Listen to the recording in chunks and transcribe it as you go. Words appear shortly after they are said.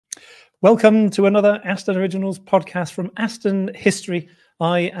Welcome to another Aston Originals podcast from Aston History.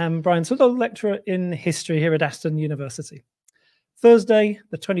 I am Brian Sudlow, lecturer in history here at Aston University. Thursday,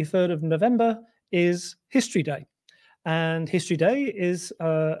 the 23rd of November, is History Day. And History Day is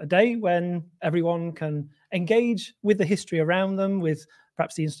a day when everyone can engage with the history around them, with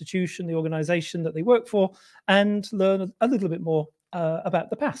perhaps the institution, the organisation that they work for, and learn a little bit more about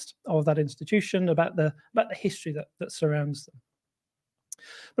the past of that institution, about the history that surrounds them.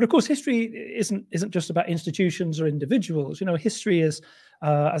 But of course, history isn't just about institutions or individuals. You know, history is,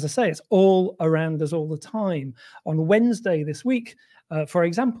 as I say, it's all around us all the time. On Wednesday this week, for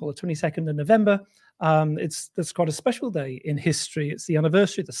example, the 22nd of November, that's quite a special day in history. It's the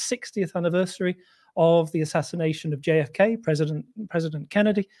anniversary, the 60th anniversary of the assassination of JFK, President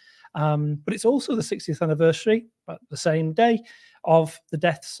Kennedy. But it's also the 60th anniversary, but the same day, of the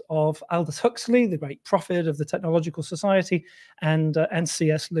deaths of Aldous Huxley, the great prophet of the Technological Society, and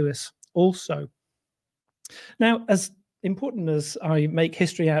C.S. Lewis also. Now, as important as I make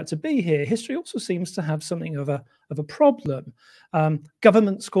history out to be here, history also seems to have something of a problem.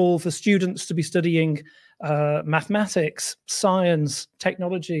 Governments call for students to be studying mathematics, science,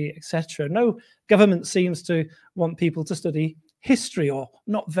 technology, etc. No government seems to want people to study history, or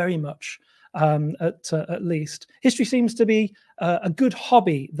not very much, at least. History seems to be a good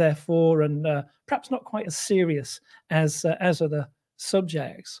hobby, therefore, and perhaps not quite as serious as other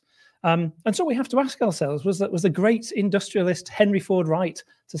subjects. And so we have to ask ourselves, was the great industrialist Henry Ford right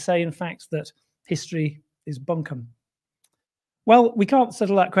to say, in fact, that history is bunkum? Well, we can't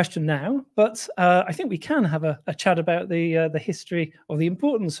settle that question now, but I think we can have a chat about the history, or the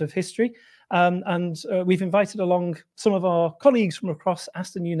importance of history. We've invited along some of our colleagues from across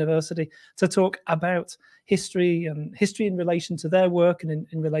Aston University to talk about history, and history in relation to their work, and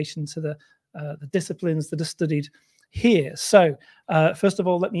in relation to the disciplines that are studied here. So, first of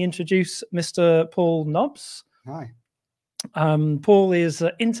all, let me introduce Mr. Paul Nobbs. Hi. Paul is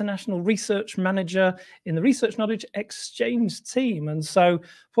International Research Manager in the Research Knowledge Exchange team. And so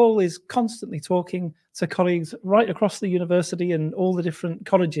Paul is constantly talking to colleagues right across the university and all the different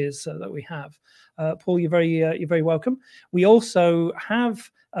colleges that we have. Paul, you're very welcome. We also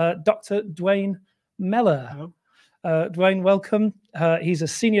have Dr. Duane Mellor. Hello. Duane, welcome. He's a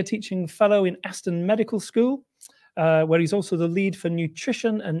Senior Teaching Fellow in Aston Medical School, where he's also the lead for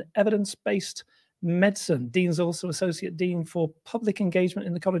Nutrition and Evidence-Based Medicine. Dean's also Associate Dean for Public Engagement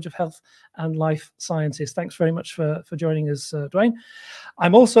in the College of Health and Life Sciences. Thanks very much for joining us, Duane.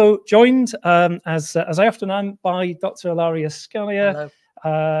 I'm also joined, as I often am, by Dr. Ilaria Scaglia,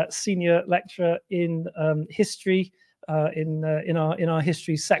 Senior Lecturer in History in our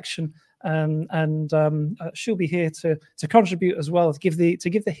History section, and she'll be here to contribute as well, to give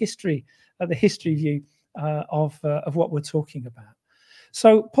the history view of what we're talking about.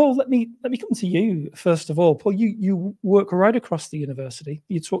 So, Paul, let me come to you first of all. Paul, you work right across the university.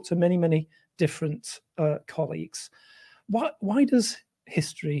 You talk to many different colleagues. Why does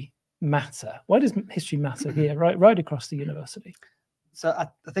history matter? Why does history matter here, right across the university? So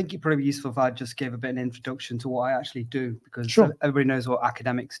I think it'd probably be useful if I just gave a bit of an introduction to what I actually do, because Sure. Everybody knows what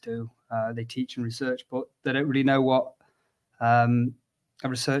academics do. They teach and research, but they don't really know what a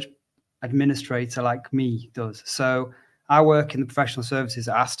research administrator like me does. So I work in the professional services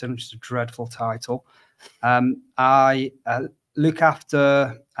at Aston, which is a dreadful title. I look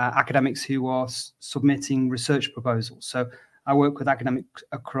after academics who are submitting research proposals. So I work with academics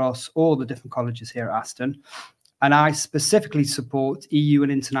across all the different colleges here at Aston, and I specifically support EU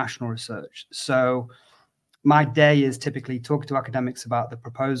and international research. So my day is typically talking to academics about the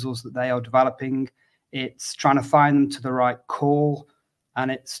proposals that they are developing. It's trying to find them to the right call, and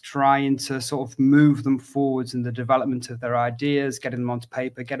it's trying to sort of move them forwards in the development of their ideas, getting them onto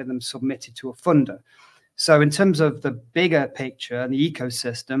paper, getting them submitted to a funder. So in terms of the bigger picture and the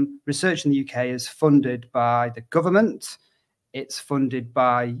ecosystem, research in the UK is funded by the government, it's funded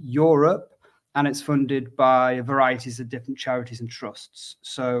by Europe, and it's funded by varieties of different charities and trusts.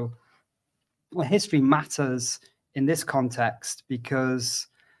 So history matters in this context because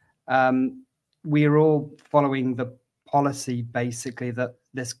we are all following the policy, basically, that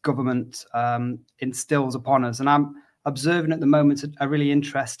this government instills upon us. And I'm observing at the moment a really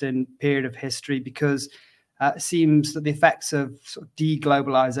interesting period of history, because it seems that the effects of sort of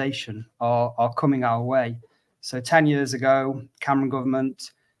deglobalization are coming our way. So 10 years ago, Cameron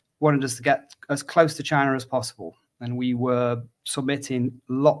government wanted us to get as close to China as possible. And we were submitting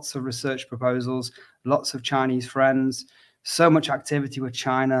lots of research proposals, lots of Chinese friends, so much activity with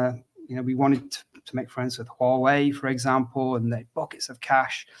China. You know, we wanted to make friends with Huawei, for example, and they had buckets of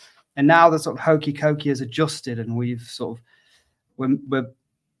cash. And now the sort of hokey cokey has adjusted, and we've sort of we're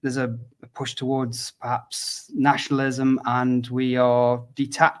there's a push towards perhaps nationalism, and we are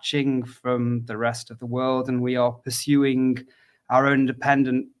detaching from the rest of the world, and we are pursuing our own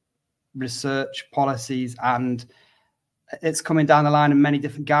independent research policies, and it's coming down the line in many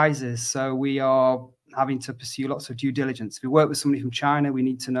different guises. So we are having to pursue lots of due diligence. If we work with somebody from China, we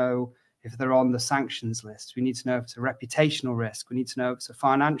need to know if they're on the sanctions list. We need to know if it's a reputational risk. We need to know if it's a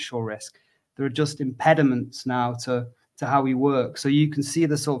financial risk. There are just impediments now to how we work. So you can see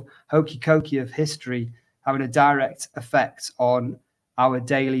the sort of hokey cokey of history having a direct effect on our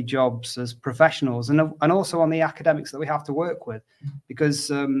daily jobs as professionals, and also on the academics that we have to work with,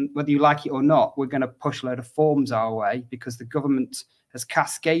 because whether you like it or not, we're going to push a load of forms our way because the government has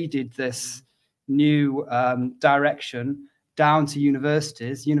cascaded this new direction down to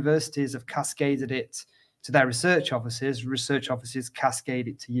universities. Universities have cascaded it to their research offices cascade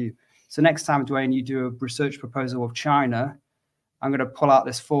it to you. So next time, Duane, you do a research proposal of China, I'm going to pull out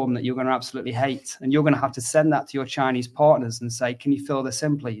this form that you're going to absolutely hate, and you're going to have to send that to your Chinese partners and say, can you fill this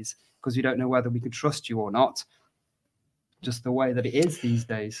in, please? Because we don't know whether we can trust you or not. Just the way that it is these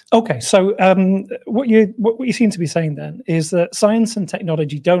days. Okay, so what you seem to be saying then is that science and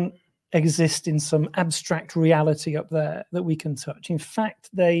technology don't exist in some abstract reality up there that we can touch. In fact,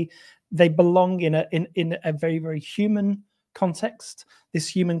 they belong in a very, very human context. This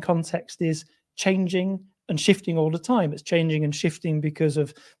human context is changing and shifting all the time. It's changing and shifting because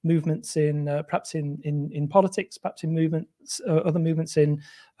of movements in perhaps in politics, perhaps in movements, other movements in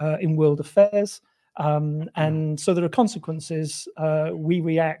world affairs. And so there are consequences. We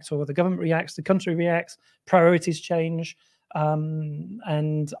react, or the government reacts, the country reacts, priorities change,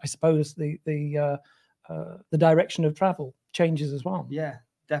 and I suppose the direction of travel changes as well. Yeah,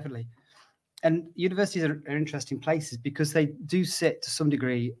 definitely. And universities are interesting places because they do sit to some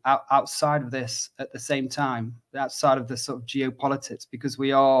degree outside of this at the same time, outside of the sort of geopolitics, because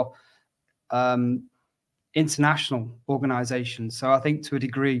we are international organizations. So I think to a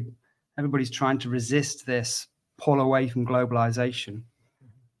degree, everybody's trying to resist this pull away from globalization.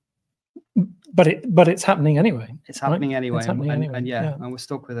 But it's happening anyway. It's happening anyway. It's happening anyway. And and we're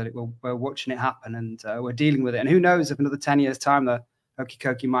stuck with it. We're watching it happen, and we're dealing with it. And who knows if another 10 years' time, the hokey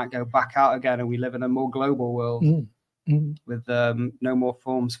cokey might go back out again, and we live in a more global world with no more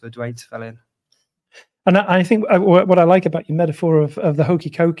forms for Duane to fill in. And I think what I like about your metaphor of the hokey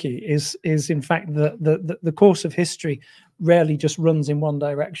cokey is in fact the course of history rarely just runs in one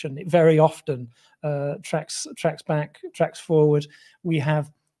direction. It very often tracks back, tracks forward. We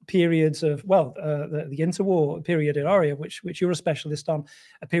have periods of the interwar period, Ilaria, which you're a specialist on,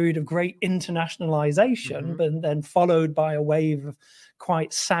 a period of great internationalization, and then followed by a wave of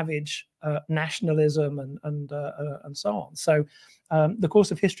quite savage nationalism and so on. So the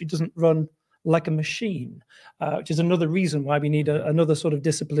course of history doesn't run like a machine, which is another reason why we need another sort of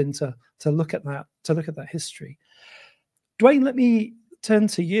discipline to look at that history. Duane, let me turn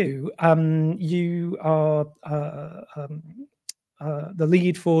to you. You are the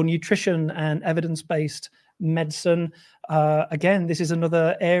lead for nutrition and evidence-based medicine. Again, this is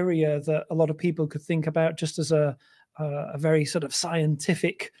another area that a lot of people could think about just as a very sort of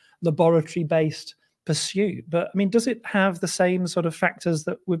scientific, laboratory-based pursuit. But I mean, does it have the same sort of factors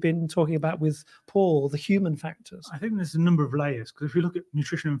that we've been talking about with Paul, the human factors? I think there's a number of layers, because if you look at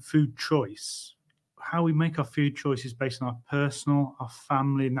nutrition and food choice, how we make our food choices based on our personal, our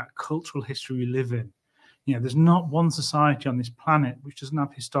family, and that cultural history we live in. You know, there's not one society on this planet which doesn't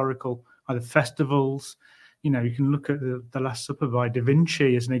have historical either festivals. You know, you can look at the Last Supper by Da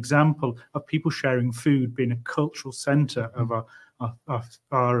Vinci as an example of people sharing food being a cultural center of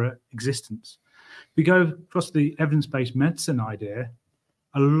our existence. We go across the evidence-based medicine idea,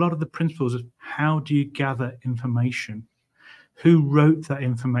 a lot of the principles of how do you gather information? Who wrote that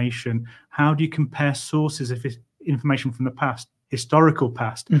information? How do you compare sources if it's information from the past, historical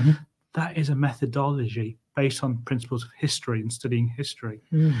past? That is a methodology based on principles of history and studying history.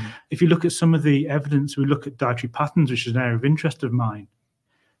 If you look at some of the evidence, we look at dietary patterns, which is an area of interest of mine.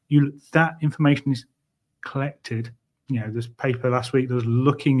 That information is collected. You know, this paper last week that was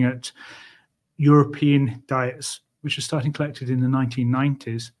looking at European diets, which was starting collected in the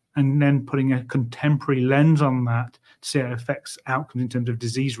 1990s, and then putting a contemporary lens on that to see how it affects outcomes in terms of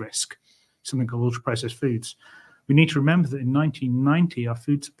disease risk, something called ultra-processed foods. We need to remember that in 1990, our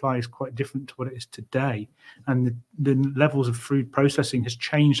food supply is quite different to what it is today. And the levels of food processing has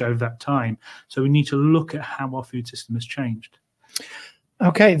changed over that time. So we need to look at how our food system has changed.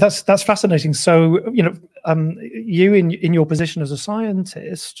 Okay, that's fascinating. So, you know, you in your position as a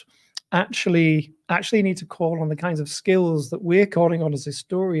scientist actually need to call on the kinds of skills that we're calling on as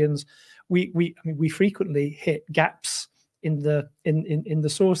historians. We frequently hit gaps in the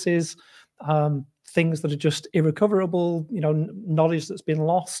sources, things that are just irrecoverable, knowledge that's been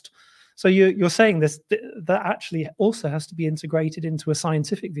lost. So you're saying that actually also has to be integrated into a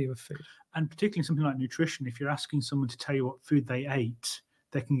scientific view of food. And particularly something like nutrition, if you're asking someone to tell you what food they ate,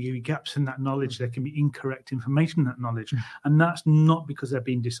 there can be gaps in that knowledge. There can be incorrect information in that knowledge. And that's not because they're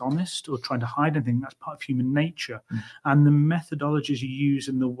being dishonest or trying to hide anything. That's part of human nature. And the methodologies you use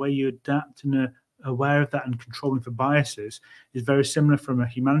and the way you adapt and are aware of that and controlling for biases is very similar from a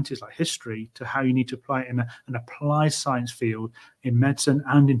humanities like history to how you need to apply it in an applied science field in medicine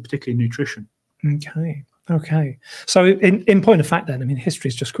and in particularly nutrition. Okay. So in point of fact then, I mean, history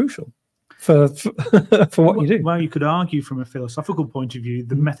is just crucial for what you do. Well, you could argue from a philosophical point of view,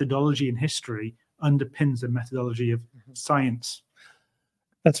 the methodology in history underpins the methodology of science.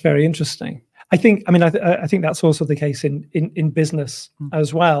 That's very interesting. I think that's also the case in business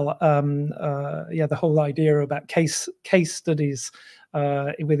as well. The whole idea about case studies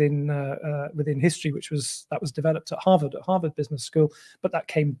within history, that was developed at Harvard Business School, but that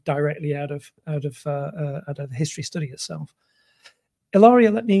came directly out of the history study itself.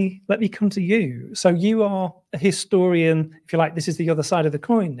 Ilaria, let me come to you. So you are a historian, if you like. This is the other side of the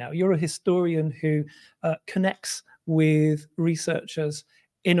coin now. You're a historian who connects with researchers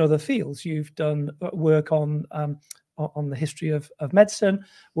in other fields. You've done work on the history of medicine,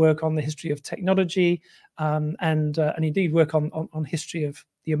 work on the history of technology, and indeed work on history of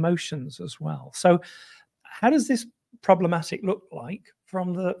the emotions as well. So how does this problematic look like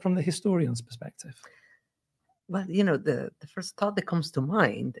from the historian's perspective? Well, the first thought that comes to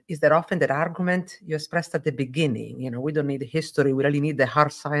mind is that often that argument you expressed at the beginning, we don't need history, we really need the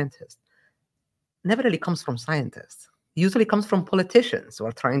hard scientist, never really comes from scientists. Usually comes from politicians who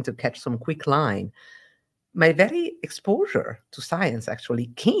are trying to catch some quick line. My very exposure to science actually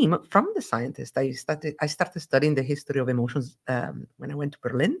came from the scientists. I started studying the history of emotions when I went to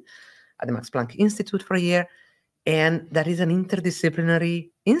Berlin at the Max Planck Institute for a year. And that is an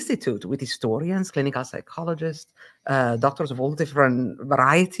interdisciplinary institute with historians, clinical psychologists, doctors of all different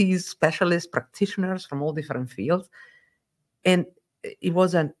varieties, specialists, practitioners from all different fields. And it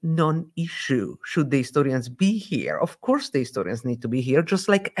was a non-issue. Should the historians be here? Of course, the historians need to be here, just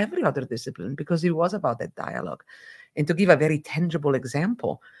like every other discipline, because it was about that dialogue. And to give a very tangible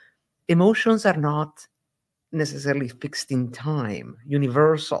example, emotions are not necessarily fixed in time,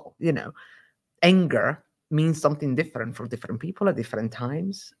 universal. Anger means something different for different people at different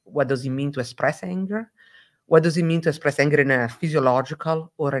times. What does it mean to express anger? What does it mean to express anger in a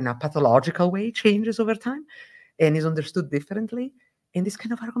physiological or in a pathological way changes over time and is understood differently? And these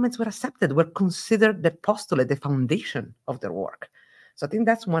kind of arguments were accepted, were considered the postulate, the foundation of their work. So I think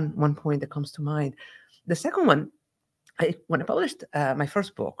that's one point that comes to mind. The second one, when I published my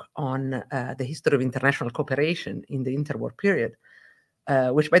first book on the history of international cooperation in the interwar period,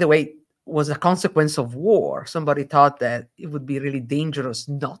 which, by the way, was a consequence of war. Somebody thought that it would be really dangerous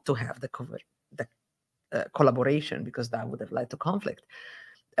not to have the collaboration because that would have led to conflict.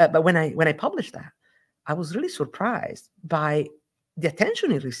 But when I published that, I was really surprised by the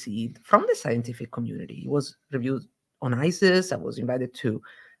attention it received from the scientific community. It was reviewed on ISIS. I was invited to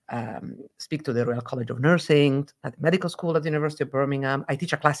speak to the Royal College of Nursing at the medical school at the University of Birmingham. I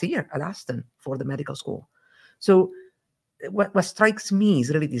teach a class here at Aston for the medical school. So what strikes me is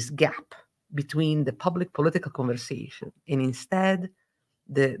really this gap between the public political conversation and instead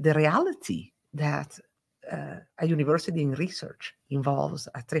the reality that a university in research involves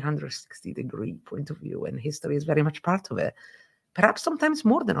a 360-degree point of view, and history is very much part of it. Perhaps sometimes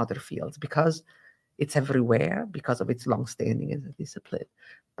more than other fields because it's everywhere, because of its long-standing as a discipline.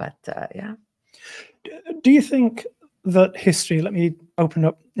 But yeah. Do you think that history, let me open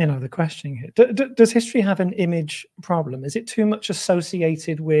up the question here. Does history have an image problem? Is it too much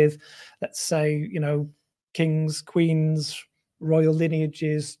associated with, let's say, kings, queens, royal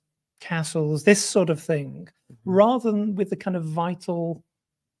lineages, castles, this sort of thing, rather than with the kind of vital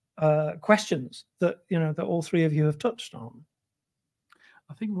questions that that all three of you have touched on?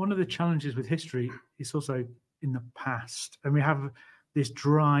 I think one of the challenges with history is also in the past, and we have this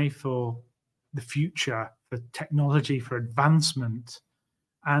drive for the future, for technology, for advancement,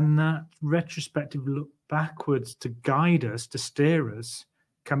 and that retrospective look backwards to guide us, to steer us,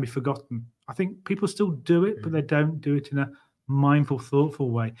 can be forgotten. I think people still do it, but they don't do it in a mindful, thoughtful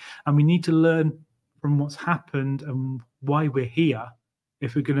way. And we need to learn from what's happened and why we're here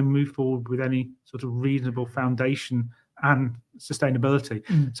if we're going to move forward with any sort of reasonable foundation and sustainability.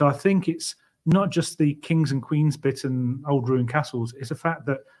 So I think it's not just the kings and queens bit and old ruined castles. It's the fact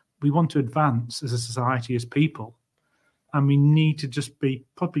that we want to advance as a society, as people. and we need to just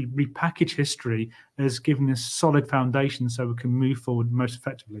probably repackage history as giving us solid foundation so we can move forward most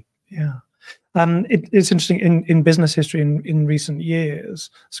effectively. Yeah. It's interesting, in business history in recent years,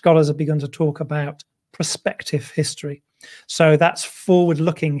 scholars have begun to talk about prospective history. So that's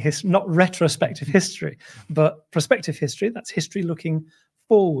forward-looking, not retrospective history, but prospective history. That's history looking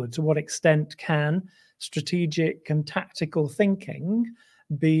forward. To what extent can strategic and tactical thinking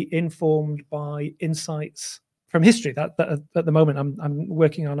be informed by insights from history? That at the moment, I'm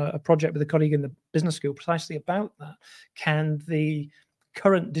working on a project with a colleague in the business school precisely about that. Can the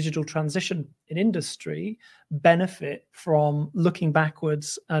current digital transition in industry benefit from looking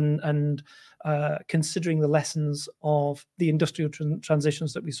backwards and considering the lessons of the industrial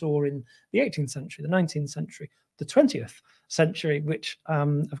transitions that we saw in the 18th century, the 19th century, the 20th century, which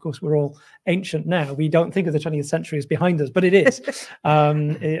of course we're all ancient now. We don't think of the 20th century as behind us, but it is.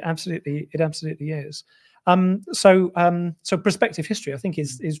 It absolutely is. So prospective history, I think,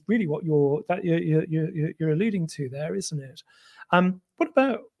 is really what you're alluding to there, isn't it? What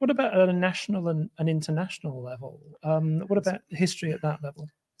about at a national and an international level? What about history at that level?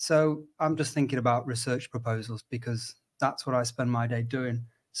 So I'm just thinking about research proposals, because that's what I spend my day doing.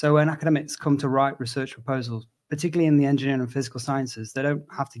 So when academics come to write research proposals, particularly in the engineering and physical sciences, they don't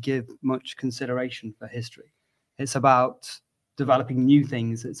have to give much consideration for history. It's about developing new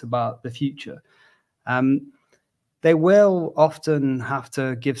things. It's about the future. They will often have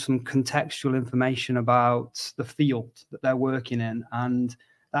to give some contextual information about the field that they're working in. And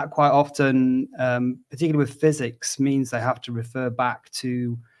that quite often, particularly with physics, means they have to refer back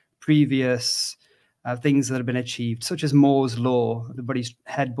to previous things that have been achieved, such as Moore's law. Everybody's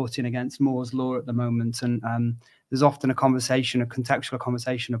headbutting against Moore's law at the moment. And there's often a contextual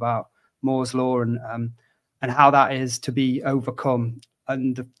conversation about Moore's law and how that is to be overcome.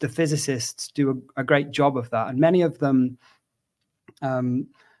 And the physicists do a great job of that. And many of them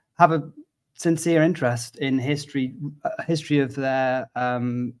have a sincere interest in history of their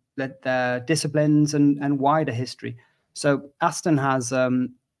disciplines and wider history. So Aston has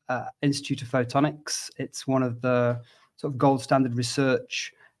Institute of Photonics. It's one of the sort of gold standard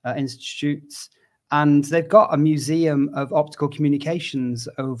research institutes. And they've got a museum of optical communications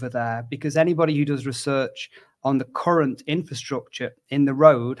over there, because anybody who does research on the current infrastructure in the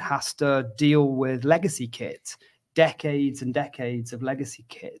road has to deal with legacy kit, decades and decades of legacy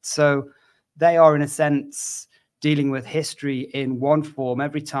kit. So they are, in a sense, dealing with history in one form.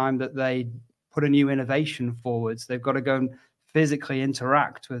 Every time that they put a new innovation forwards, they've got to go and physically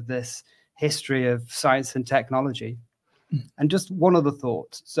interact with this history of science and technology. And just one other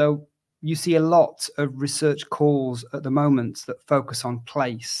thought. So you see a lot of research calls at the moment that focus on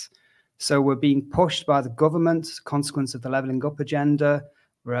place. So we're being pushed by the government, as a consequence of the levelling up agenda,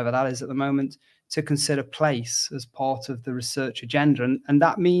 wherever that is at the moment, to consider place as part of the research agenda. And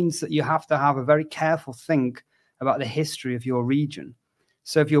that means that you have to have a very careful think about the history of your region.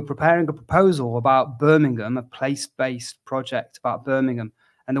 So if you're preparing a proposal about Birmingham, a place-based project about Birmingham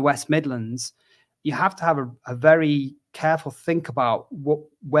and the West Midlands, you have to have a very careful think about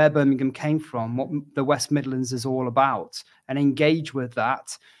where Birmingham came from, what the West Midlands is all about, and engage with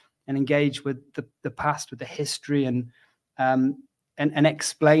that. And engage with the past, with the history, and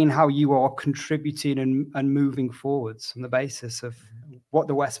explain how you are contributing and moving forwards on the basis of what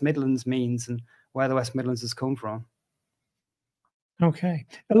the West Midlands means and where the West Midlands has come from. Okay,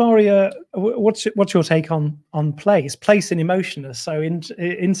 Ilaria, what's your take on place and emotion are so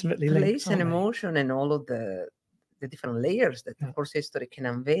intimately linked? Place and emotion and all of the different layers that, of course, history can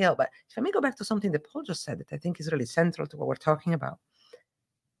unveil. But if I may go back to something that Paul just said that I think is really central to what we're talking about.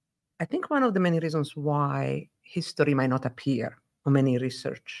 I think one of the many reasons why history might not appear on many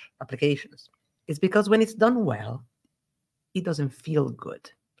research applications is because when it's done well, it doesn't feel good.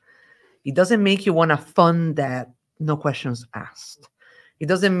 It doesn't make you want to fund that, no questions asked. It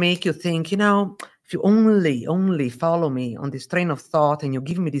doesn't make you think, if you only follow me on this train of thought and you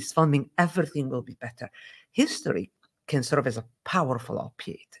give me this funding, everything will be better. History can serve as a powerful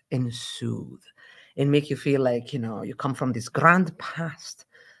opiate and soothe and make you feel like, you come from this grand past.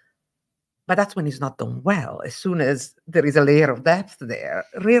 But that's when it's not done well. As soon as there is a layer of depth there,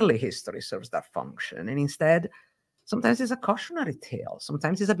 rarely history serves that function. And instead, sometimes it's a cautionary tale.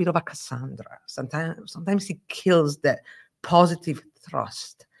 Sometimes it's a bit of a Cassandra. Sometimes it kills that positive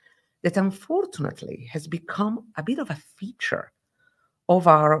thrust that unfortunately has become a bit of a feature of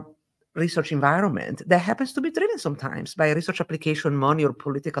our research environment that happens to be driven sometimes by research application money or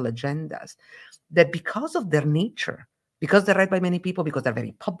political agendas that, because of their nature, because they're read by many people, because they're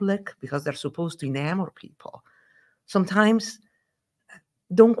very public, because they're supposed to enamor people, sometimes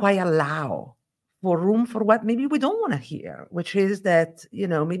don't quite allow for room for what maybe we don't want to hear, which is that,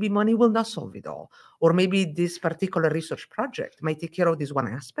 maybe money will not solve it all. Or maybe this particular research project might take care of this one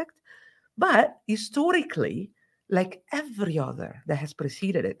aspect. But historically, like every other that has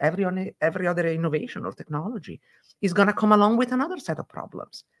preceded it, every other innovation or technology is going to come along with another set of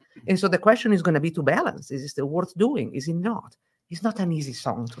problems. And so the question is going to be to balance. Is it still worth doing? Is it not? It's not an easy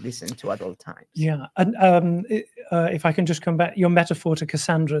song to listen to at all times. Yeah. And if I can just come back, your metaphor to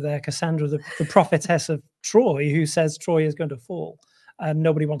Cassandra there, Cassandra, the prophetess of Troy, who says Troy is going to fall and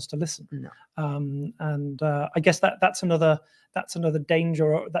nobody wants to listen. No. I guess that's another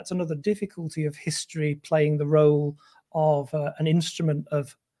danger, or that's another difficulty of history playing the role of an instrument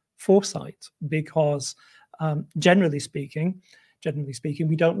of foresight, because generally speaking,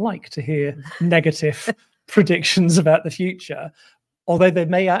 we don't like to hear negative predictions about the future, although they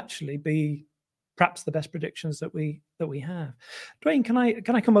may actually be perhaps the best predictions that we have. Duane, can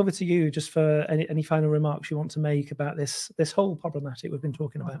I come over to you just for any final remarks you want to make about this whole problematic we've been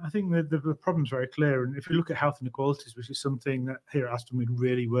talking about? I think the problem's very clear, and if you look at health inequalities, which is something that here at Aston we're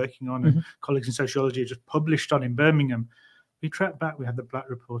really working on, and colleagues in sociology have just published on in Birmingham, we track back. We had the Black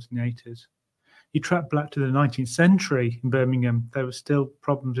Report in the 80s. You track back to the 19th century in Birmingham, there were still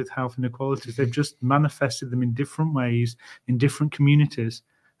problems with health inequalities. They've just manifested them in different ways in different communities.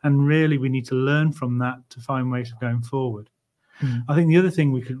 And really, we need to learn from that to find ways of going forward. I think the other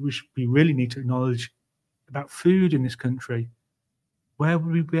thing we really need to acknowledge about food in this country, where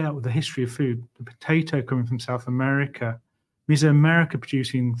would we be at with the history of food? The potato coming from South America, Mesoamerica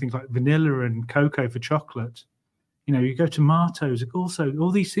producing things like vanilla and cocoa for chocolate. You go tomatoes, also all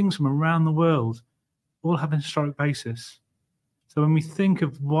these things from around the world all have a historic basis. So when we think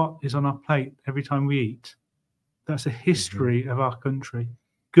of what is on our plate every time we eat, that's a history of our country,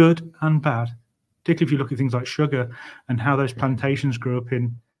 good and bad. Particularly if you look at things like sugar and how those plantations grew up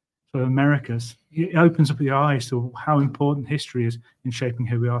in sort of Americas, it opens up your eyes to how important history is in shaping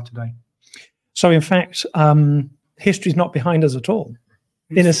who we are today. So in fact, history is not behind us at all.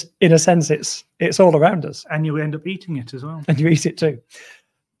 In a sense, it's all around us, and you end up eating it as well. And you eat it too.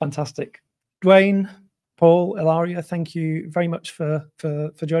 Fantastic, Duane, Paul, Ilaria, thank you very much for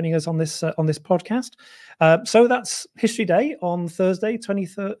joining us on this podcast. So that's History Day on Thursday,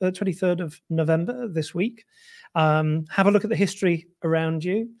 23rd of November this week. Have a look at the history around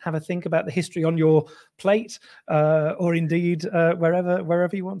you. Have a think about the history on your plate, or indeed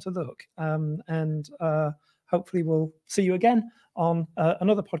wherever you want to look. And hopefully we'll see you again on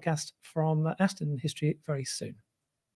another podcast from Aston History very soon.